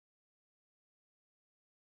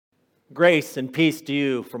Grace and peace to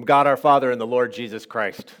you from God our Father and the Lord Jesus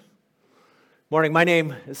Christ. Morning, my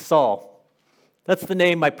name is Saul. That's the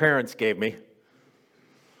name my parents gave me.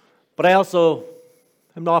 But I also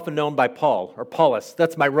am often known by Paul, or Paulus.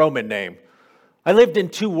 That's my Roman name. I lived in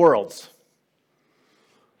two worlds.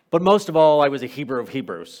 But most of all, I was a Hebrew of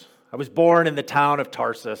Hebrews. I was born in the town of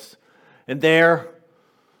Tarsus, and there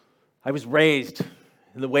I was raised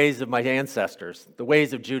in the ways of my ancestors, the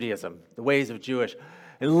ways of Judaism, the ways of Jewish,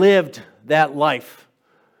 and lived that life.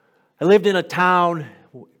 I lived in a town,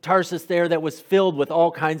 Tarsus there, that was filled with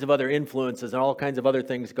all kinds of other influences and all kinds of other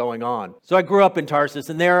things going on. So I grew up in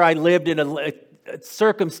Tarsus, and there I lived in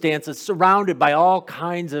circumstances surrounded by all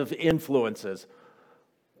kinds of influences.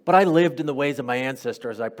 But I lived in the ways of my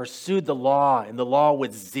ancestors. I pursued the law and the law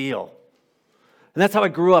with zeal. And that's how I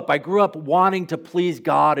grew up. I grew up wanting to please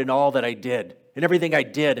God in all that I did, in everything I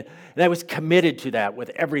did. And I was committed to that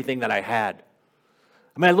with everything that I had.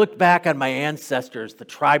 I looked back on my ancestors, the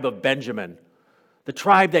tribe of Benjamin, the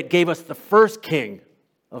tribe that gave us the first king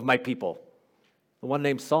of my people, the one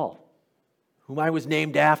named Saul, whom I was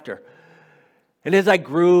named after. And as I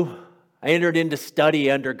grew, I entered into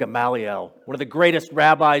study under Gamaliel, one of the greatest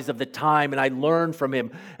rabbis of the time, and I learned from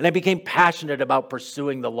him, and I became passionate about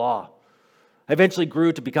pursuing the law. I eventually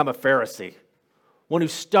grew to become a Pharisee, one who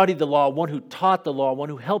studied the law, one who taught the law, one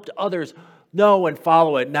who helped others know and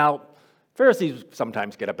follow it. Now, Pharisees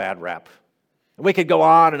sometimes get a bad rap. And we could go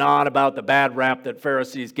on and on about the bad rap that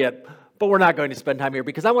Pharisees get, but we're not going to spend time here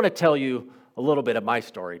because I want to tell you a little bit of my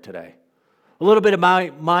story today. A little bit of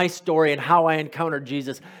my story and how I encountered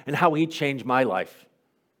Jesus and how he changed my life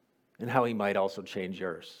and how he might also change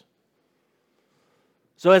yours.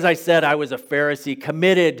 So as I said, I was a Pharisee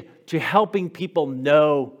committed to helping people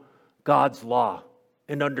know God's law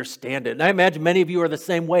and understand it. And I imagine many of you are the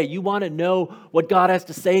same way. You want to know what God has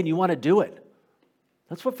to say and you want to do it.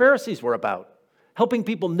 That's what Pharisees were about, helping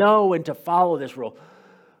people know and to follow this rule.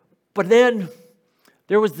 But then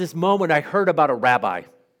there was this moment I heard about a rabbi,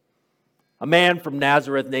 a man from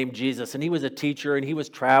Nazareth named Jesus, and he was a teacher and he was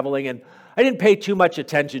traveling, and I didn't pay too much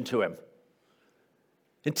attention to him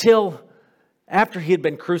until after he had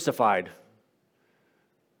been crucified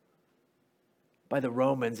by the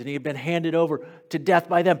Romans, and he had been handed over to death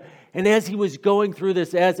by them. And as he was going through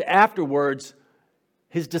this, as afterwards,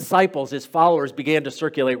 his disciples, his followers, began to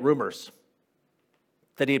circulate rumors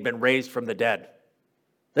that he had been raised from the dead,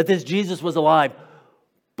 that this Jesus was alive.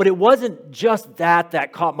 But it wasn't just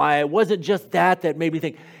that caught my eye. It wasn't just that made me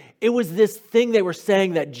think. It was this thing they were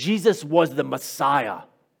saying that Jesus was the Messiah,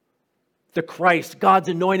 the Christ, God's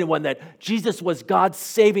anointed one, that Jesus was God's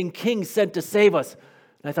saving king sent to save us.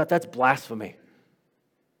 And I thought, that's blasphemy.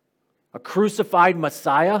 A crucified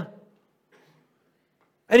Messiah?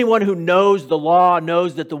 Anyone who knows the law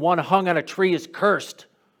knows that the one hung on a tree is cursed.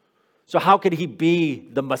 So how could he be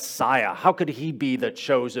the Messiah? How could he be the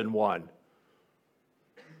chosen one?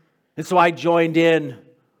 And so I joined in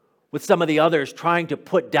with some of the others trying to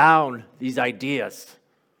put down these ideas,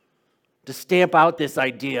 to stamp out this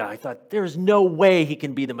idea. I thought, there's no way he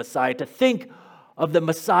can be the Messiah. To think of the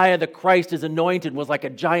Messiah, the Christ as anointed, was like a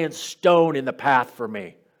giant stone in the path for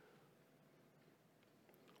me.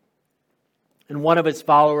 And one of his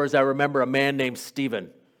followers, I remember a man named Stephen.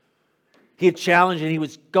 He had challenged and he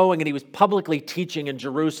was going and he was publicly teaching in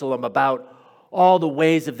Jerusalem about all the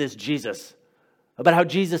ways of this Jesus, about how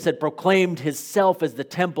Jesus had proclaimed himself as the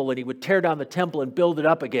temple and he would tear down the temple and build it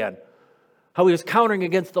up again, how he was countering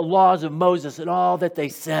against the laws of Moses and all that they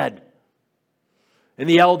said. And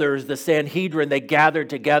the elders, the Sanhedrin, they gathered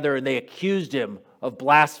together and they accused him of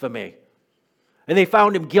blasphemy. And they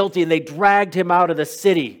found him guilty and they dragged him out of the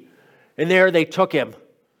city. And there they took him,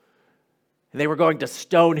 and they were going to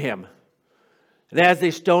stone him. And as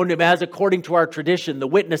they stoned him, as according to our tradition, the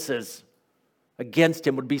witnesses against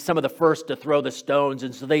him would be some of the first to throw the stones.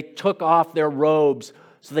 And so they took off their robes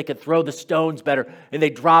so they could throw the stones better, and they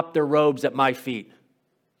dropped their robes at my feet.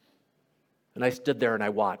 And I stood there and I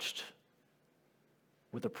watched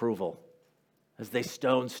with approval as they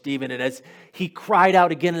stoned Stephen, and as he cried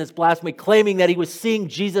out again in his blasphemy, claiming that he was seeing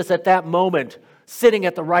Jesus at that moment, sitting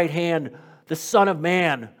at the right hand, the Son of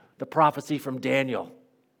Man, the prophecy from Daniel.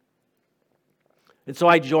 And so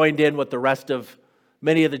I joined in with the rest of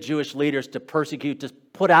many of the Jewish leaders to persecute, to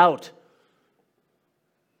put out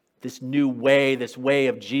this new way, this way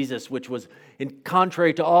of Jesus, which was in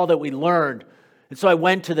contrary to all that we learned. And so I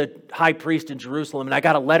went to the high priest in Jerusalem and I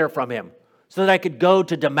got a letter from him so that I could go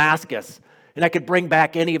to Damascus and I could bring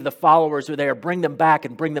back any of the followers who were there, bring them back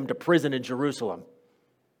and bring them to prison in Jerusalem.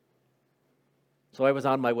 So I was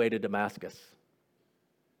on my way to Damascus.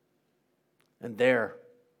 And there,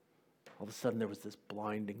 all of a sudden there was this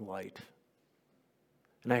blinding light.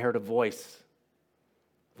 And I heard a voice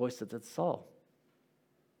that said, Saul,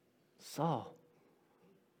 Saul,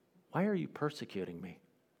 why are you persecuting me?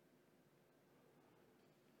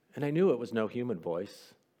 And I knew it was no human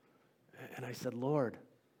voice. And I said, Lord,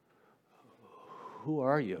 who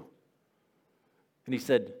are you? And he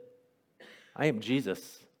said, I am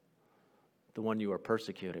Jesus, the one you are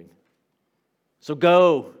persecuting. So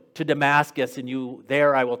go to Damascus, and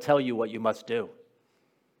there I will tell you what you must do.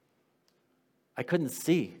 I couldn't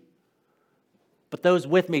see, but those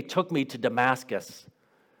with me took me to Damascus.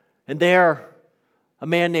 And there, a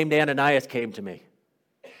man named Ananias came to me.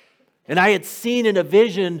 And I had seen in a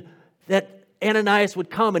vision that Ananias would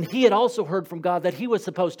come, and he had also heard from God that he was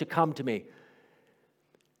supposed to come to me.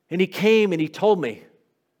 And he came and he told me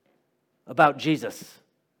about Jesus.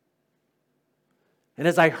 And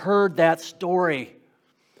as I heard that story,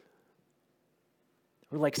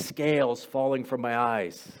 there were like scales falling from my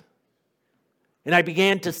eyes. And I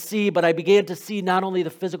began to see not only the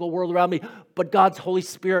physical world around me, but God's Holy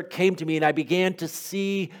Spirit came to me, and I began to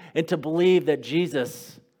see and to believe that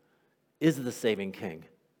Jesus is the saving King.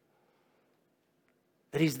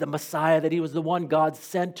 That he's the Messiah, that he was the one God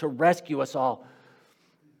sent to rescue us all.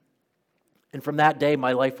 And from that day,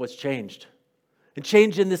 my life was changed. And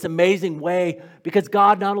changed in this amazing way, because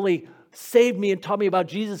God not only saved me and taught me about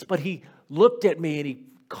Jesus, but he looked at me and he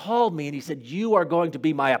called me and he said, you are going to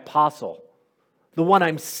be my apostle. The one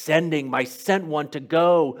I'm sending, my sent one, to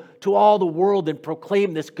go to all the world and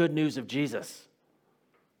proclaim this good news of Jesus.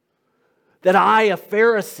 That I, a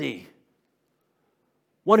Pharisee,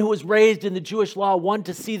 one who was raised in the Jewish law, one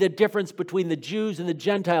to see the difference between the Jews and the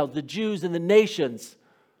Gentiles, the Jews and the nations,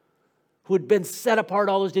 who had been set apart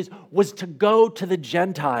all those days, was to go to the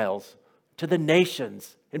Gentiles, to the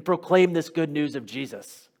nations, and proclaim this good news of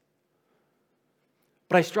Jesus.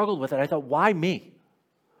 But I struggled with it. I thought, why me?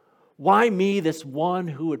 Why me, this one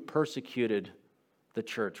who had persecuted the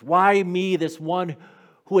church? Why me, this one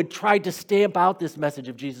who had tried to stamp out this message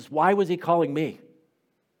of Jesus? Why was he calling me?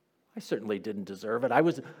 I certainly didn't deserve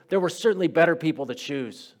it. There were certainly better people to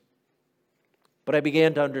choose. But I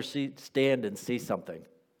began to understand and see something.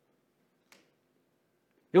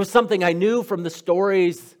 It was something I knew from the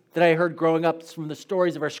stories that I heard growing up, from the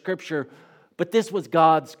stories of our scripture, but this was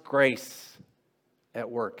God's grace at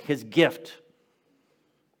work, his gift.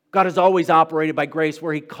 God has always operated by grace,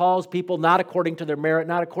 where he calls people not according to their merit,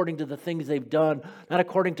 not according to the things they've done, not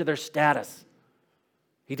according to their status.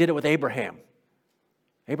 He did it with Abraham.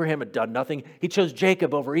 Abraham had done nothing. He chose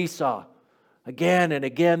Jacob over Esau. Again and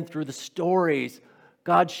again through the stories,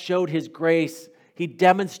 God showed his grace. He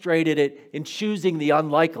demonstrated it in choosing the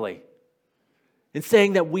unlikely, in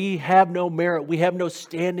saying that we have no merit, we have no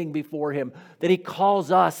standing before him, that he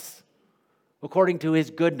calls us according to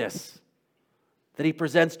his goodness, that he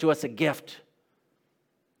presents to us a gift.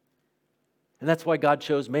 And that's why God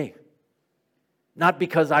chose me. Not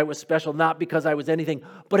because I was special, not because I was anything,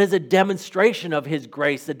 but as a demonstration of his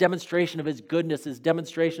grace, a demonstration of his goodness, his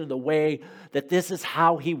demonstration of the way that this is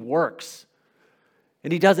how he works.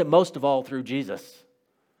 And he does it most of all through Jesus.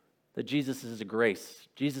 That Jesus is a grace.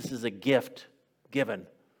 Jesus is a gift given.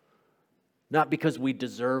 Not because we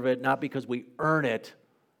deserve it, not because we earn it,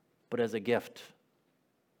 but as a gift.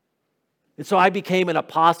 And so I became an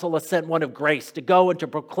apostle, a sent one of grace, to go and to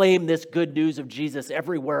proclaim this good news of Jesus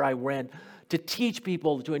everywhere I went, to teach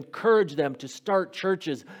people, to encourage them to start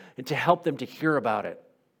churches, and to help them to hear about it.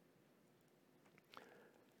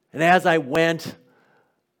 And as I went,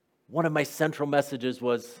 one of my central messages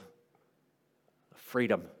was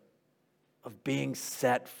freedom, of being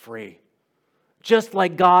set free. Just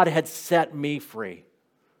like God had set me free.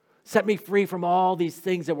 Set me free from all these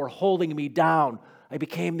things that were holding me down. I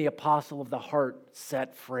became the apostle of the heart,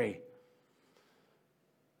 set free.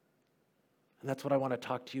 And that's what I want to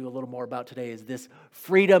talk to you a little more about today, is this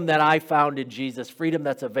freedom that I found in Jesus, freedom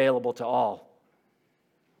that's available to all.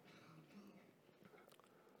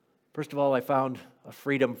 First of all, I found a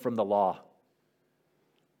freedom from the law.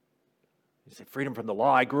 You say, freedom from the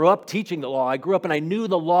law. I grew up teaching the law. I grew up and I knew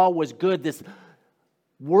the law was good, this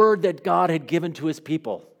word that God had given to his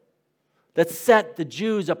people that set the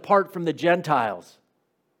Jews apart from the Gentiles.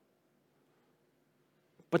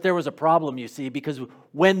 But there was a problem, you see, because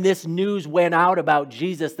when this news went out about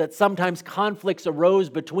Jesus, that sometimes conflicts arose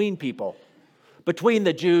between people, between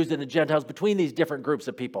the Jews and the Gentiles, between these different groups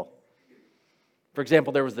of people. For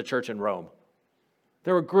example, there was the church in Rome.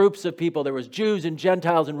 There were groups of people. There was Jews and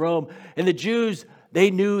Gentiles in Rome. And the Jews, they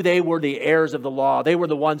knew they were the heirs of the law. They were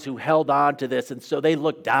the ones who held on to this. And so they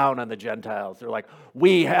looked down on the Gentiles. They're like,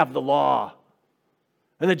 we have the law.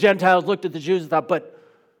 And the Gentiles looked at the Jews and thought, but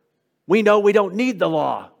We know we don't need the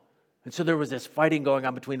law. And so there was this fighting going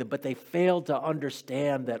on between them, but they failed to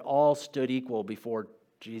understand that all stood equal before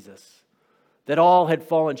Jesus, that all had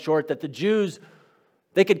fallen short, that the Jews,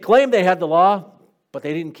 they could claim they had the law, but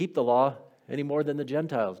they didn't keep the law any more than the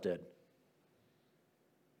Gentiles did.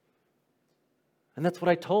 And that's what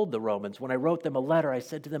I told the Romans when I wrote them a letter. I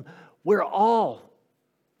said to them, we're all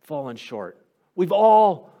fallen short. We've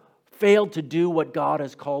all failed to do what God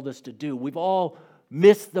has called us to do. We've all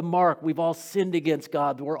missed the mark. We've all sinned against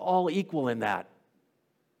God. We're all equal in that.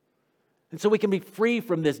 And so we can be free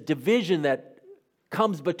from this division that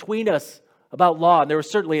comes between us about law. And there was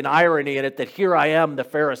certainly an irony in it that here I am, the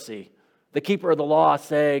Pharisee, the keeper of the law,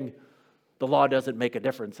 saying the law doesn't make a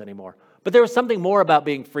difference anymore. But there was something more about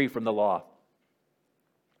being free from the law.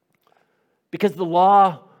 Because the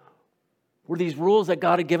law were these rules that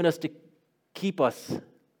God had given us to keep us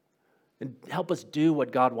and help us do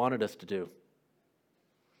what God wanted us to do.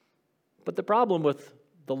 But the problem with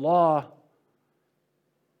the law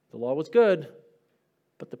was good,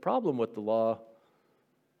 but the problem with the law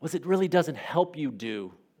was it really doesn't help you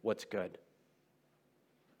do what's good.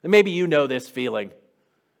 And maybe you know this feeling.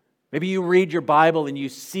 Maybe you read your Bible and you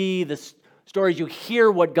see the stories, you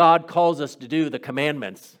hear what God calls us to do, the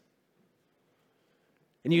commandments.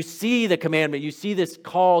 And you see the commandment, you see this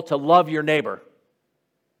call to love your neighbor.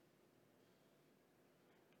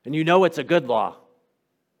 And you know it's a good law.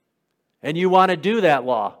 And you want to do that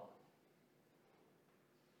law.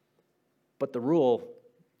 But the rule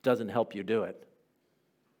doesn't help you do it.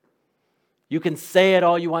 You can say it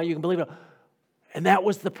all you want, you can believe it. And that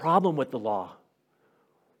was the problem with the law.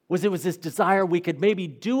 It was this desire we could maybe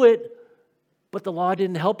do it, but the law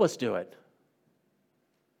didn't help us do it.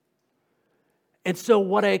 And so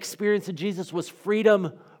what I experienced in Jesus was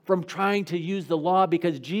freedom from trying to use the law,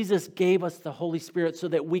 because Jesus gave us the Holy Spirit so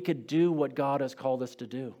that we could do what God has called us to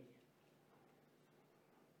do.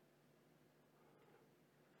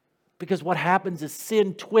 Because what happens is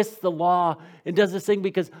sin twists the law and does this thing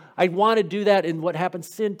because I want to do that, and what happens,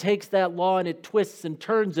 sin takes that law and it twists and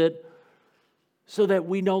turns it so that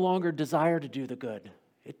we no longer desire to do the good.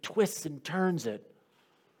 It twists and turns it.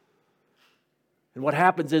 And what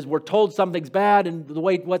happens is we're told something's bad, and the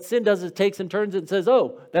way what sin does is it takes and turns it and says,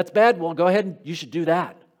 oh, that's bad, well, go ahead and you should do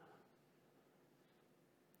that.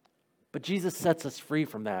 But Jesus sets us free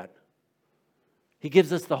from that. He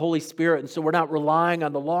gives us the Holy Spirit, and so we're not relying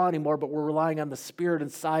on the law anymore, but we're relying on the Spirit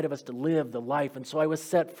inside of us to live the life. And so I was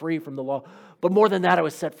set free from the law. But more than that, I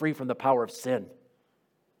was set free from the power of sin.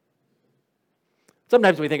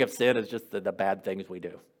 Sometimes we think of sin as just the bad things we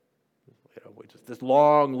do. We just this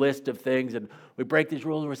long list of things, and we break these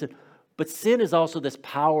rules and we sin. But sin is also this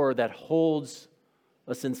power that holds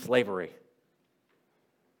us in slavery.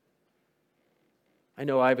 I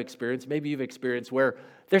know I've experienced, maybe you've experienced, where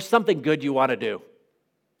there's something good you want to do.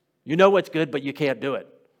 You know what's good, but you can't do it.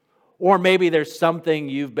 Or maybe there's something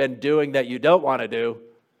you've been doing that you don't want to do,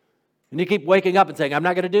 and you keep waking up and saying, I'm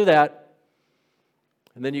not going to do that.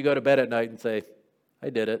 And then you go to bed at night and say,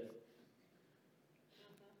 I did it.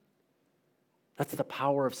 That's the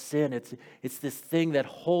power of sin. It's this thing that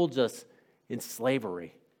holds us in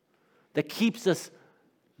slavery, that keeps us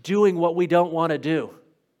doing what we don't want to do.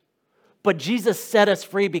 But Jesus set us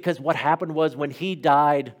free because what happened was when he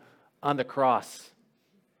died on the cross,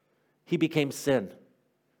 he became sin.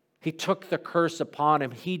 He took the curse upon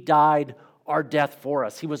him. He died our death for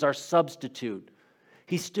us. He was our substitute.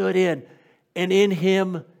 He stood in, and in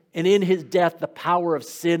him and in his death, the power of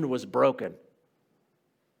sin was broken.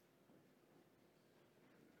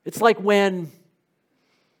 It's like when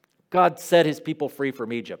God set his people free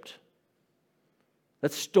from Egypt.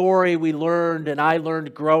 That story we learned and I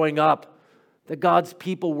learned growing up, that God's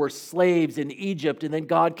people were slaves in Egypt, and then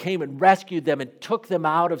God came and rescued them and took them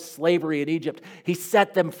out of slavery in Egypt. He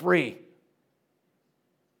set them free.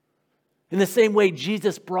 In the same way,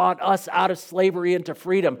 Jesus brought us out of slavery into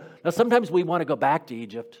freedom. Now, sometimes we want to go back to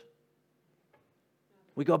Egypt.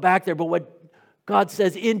 We go back there, but what God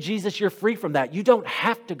says, in Jesus, you're free from that. You don't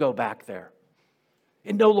have to go back there.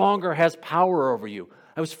 It no longer has power over you.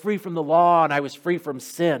 I was free from the law, and I was free from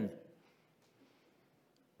sin.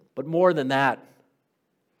 But more than that,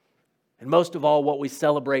 and most of all, what we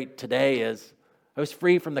celebrate today is I was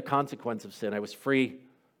free from the consequence of sin. I was free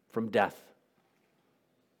from death.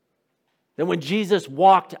 Then when Jesus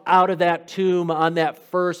walked out of that tomb on that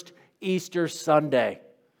first Easter Sunday,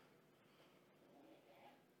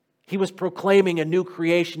 he was proclaiming a new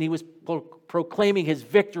creation. He was proclaiming his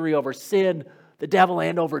victory over sin, the devil,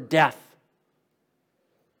 and over death.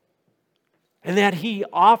 And that he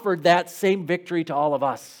offered that same victory to all of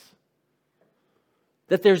us.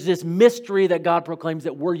 That there's this mystery that God proclaims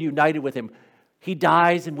that we're united with him. He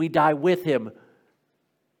dies and we die with him.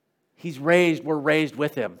 He's raised, we're raised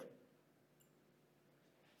with him.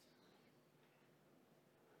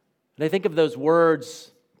 And I think of those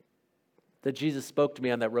words that Jesus spoke to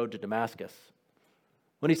me on that road to Damascus.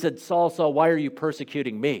 When he said, Saul, Saul, why are you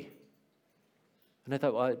persecuting me? And I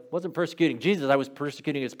thought, well, I wasn't persecuting Jesus, I was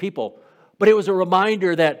persecuting his people. But it was a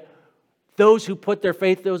reminder that those who put their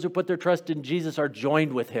faith, those who put their trust in Jesus are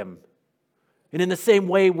joined with him. And in the same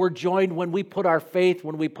way, we're joined when we put our faith,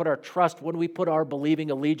 when we put our trust, when we put our believing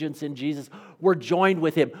allegiance in Jesus, we're joined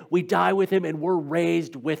with him. We die with him and we're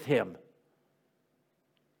raised with him.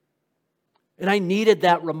 And I needed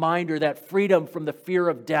that reminder, that freedom from the fear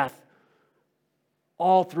of death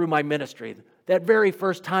all through my ministry. That very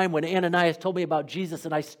first time when Ananias told me about Jesus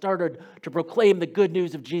and I started to proclaim the good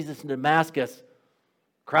news of Jesus in Damascus,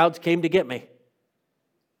 crowds came to get me.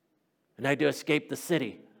 And I had to escape the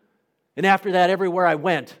city. And after that, everywhere I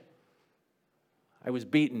went, I was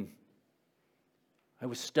beaten. I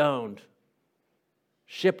was stoned,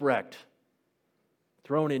 shipwrecked,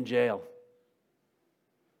 thrown in jail.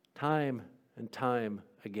 Time and time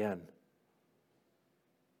again.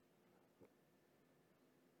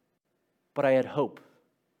 But I had hope.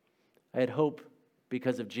 I had hope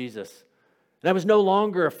because of Jesus. And I was no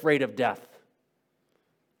longer afraid of death.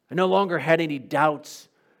 I no longer had any doubts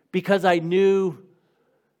because I knew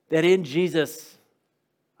that in Jesus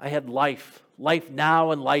I had life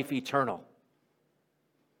now and life eternal.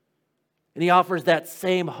 And he offers that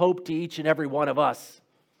same hope to each and every one of us.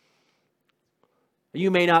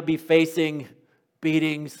 You may not be facing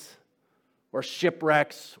beatings or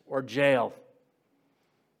shipwrecks or jail.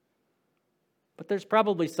 But there's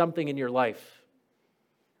probably something in your life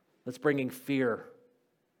that's bringing fear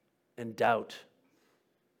and doubt.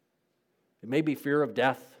 It may be fear of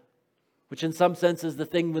death, which in some sense is the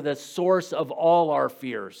thing with the source of all our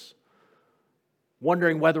fears.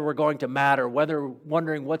 Wondering whether we're going to matter,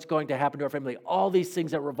 wondering what's going to happen to our family. All these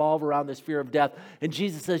things that revolve around this fear of death. And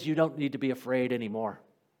Jesus says you don't need to be afraid anymore.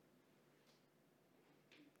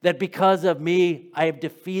 That because of me, I have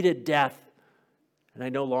defeated death. And I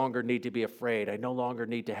no longer need to be afraid. I no longer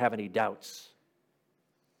need to have any doubts.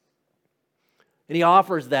 And he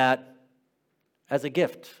offers that as a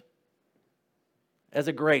gift, as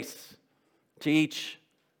a grace to each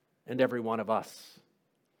and every one of us.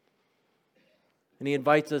 And he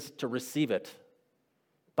invites us to receive it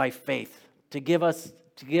by faith, to give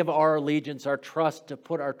our allegiance, our trust, to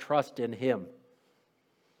put our trust in him.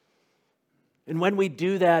 And when we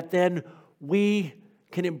do that, then we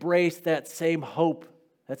can embrace that same hope,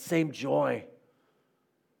 that same joy,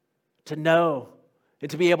 to know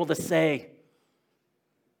and to be able to say,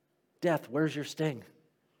 death, where's your sting?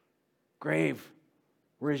 Grave,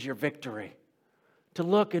 where is your victory? To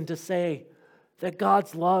look and to say that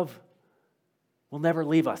God's love will never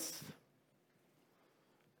leave us.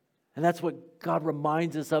 And that's what God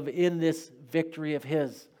reminds us of in this victory of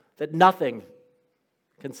his, that nothing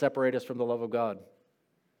can separate us from the love of God.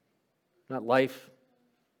 Not life,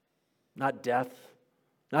 not death,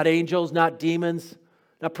 not angels, not demons,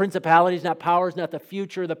 not principalities, not powers, not the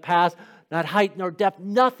future, the past, not height nor depth.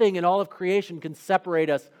 Nothing in all of creation can separate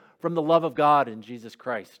us from the love of God in Jesus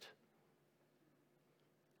Christ.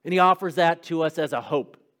 And he offers that to us as a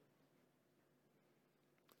hope.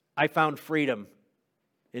 I found freedom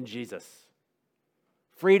in Jesus.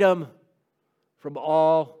 Freedom from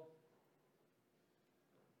all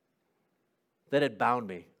that had bound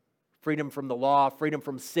me. Freedom from the law, freedom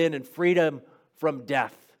from sin, and freedom from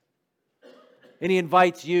death. And he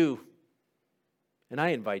invites you, and I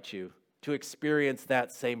invite you, to experience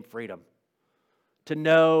that same freedom. To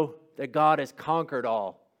know that God has conquered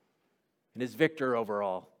all and is victor over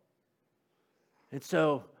all. And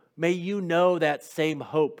so, may you know that same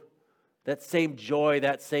hope, that same joy,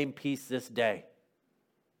 that same peace this day.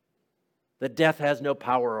 That death has no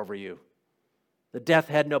power over you. That death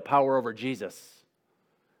had no power over Jesus.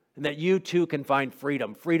 And that you too can find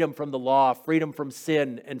freedom. Freedom from the law, freedom from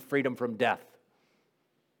sin, and freedom from death.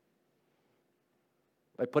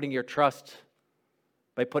 By putting your trust,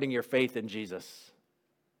 by putting your faith in Jesus.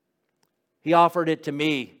 He offered it to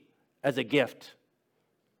me as a gift,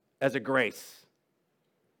 as a grace.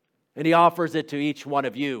 And he offers it to each one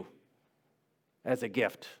of you as a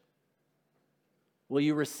gift. Will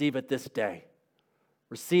you receive it this day?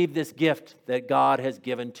 Receive this gift that God has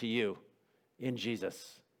given to you in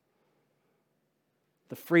Jesus.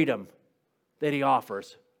 The freedom that he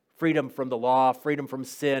offers. Freedom from the law, freedom from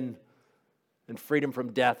sin, and freedom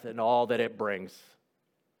from death and all that it brings.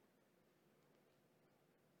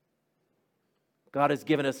 God has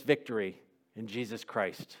given us victory in Jesus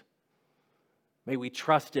Christ. May we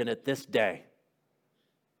trust in it this day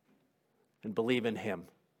and believe in him.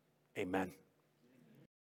 Amen.